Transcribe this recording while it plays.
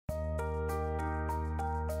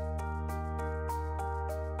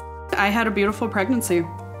I had a beautiful pregnancy.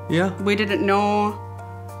 Yeah. We didn't know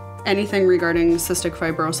anything regarding cystic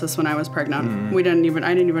fibrosis when I was pregnant. I didn't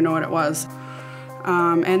even know what it was.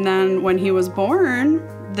 And then when he was born,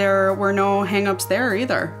 there were no hang-ups there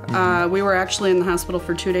either. We were actually in the hospital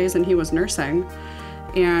for 2 days and he was nursing.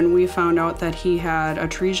 And we found out that he had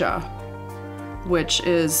atresia, which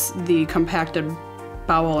is the compacted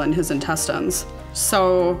bowel in his intestines.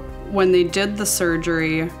 So when they did the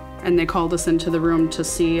surgery and they called us into the room to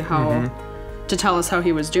see how, to tell us how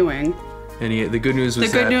he was doing. And the good news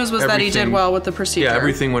was that he did well with the procedure. Yeah,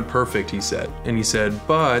 everything went perfect, he said. And he said,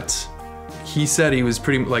 but he said he was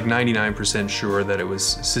pretty like 99% sure that it was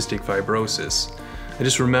cystic fibrosis. I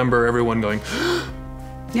just remember everyone going,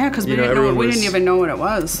 yeah, because we didn't even know what it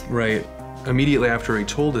was. Right. Immediately after he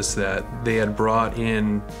told us that, they had brought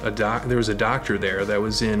in there was a doctor there that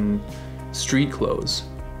was in street clothes,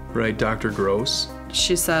 right? Dr. Gross.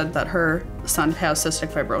 She said that her son has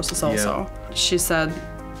cystic fibrosis also. Yeah. She said,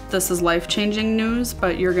 this is life-changing news,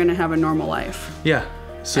 but you're gonna have a normal life. Yeah.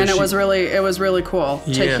 So it was really cool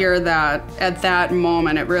to hear that at that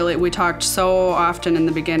moment. We talked so often in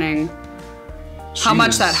the beginning how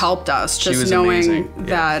much that helped us, just knowing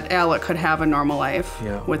that Alec could have a normal life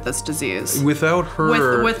with this disease. Without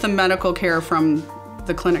her... With the medical care from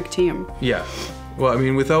the clinic team. Yeah. Well, I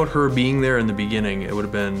mean, without her being there in the beginning, it would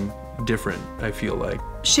have been different, I feel like.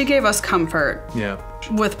 She gave us comfort. Yeah.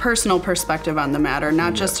 With personal perspective on the matter,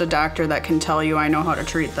 not just a doctor that can tell you, I know how to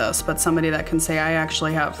treat this, but somebody that can say, I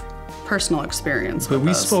actually have personal experience with this. But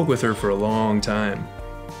we spoke with her for a long time.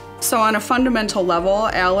 So on a fundamental level,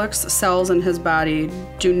 Alec's cells in his body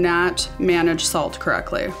do not manage salt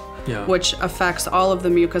correctly, which affects all of the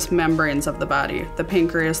mucous membranes of the body, the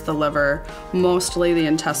pancreas, the liver, mostly the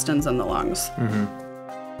intestines and the lungs.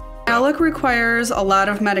 Alec requires a lot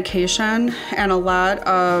of medication and a lot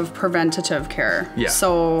of preventative care. Yeah.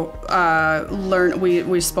 So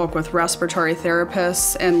we spoke with respiratory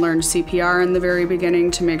therapists and learned CPR in the very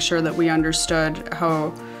beginning to make sure that we understood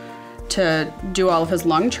how to do all of his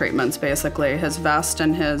lung treatments, basically, his vest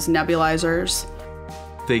and his nebulizers.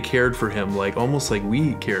 They cared for him, almost like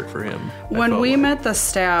we cared for him. When we met the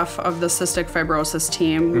staff of the cystic fibrosis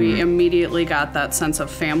team, we immediately got that sense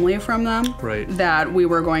of family from them. Right. That we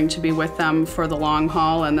were going to be with them for the long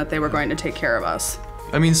haul and that they were going to take care of us.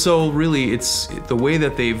 I mean, so really, it's the way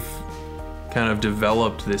that they've kind of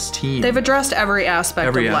developed this team. They've addressed every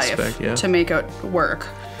aspect of life to make it work.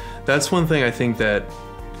 That's one thing I think that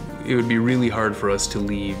it would be really hard for us to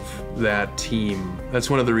leave that team.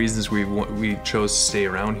 That's one of the reasons we chose to stay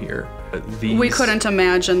around here. We couldn't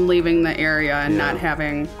imagine leaving the area and not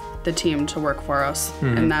having the team to work for us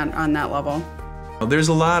on that level. There's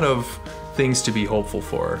a lot of things to be hopeful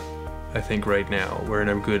for, I think, right now. We're in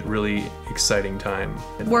a good, really exciting time.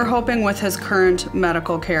 We're hoping with his current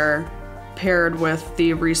medical care paired with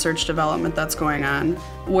the research development that's going on,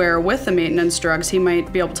 where with the maintenance drugs, he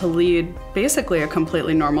might be able to lead basically a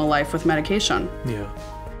completely normal life with medication. Yeah.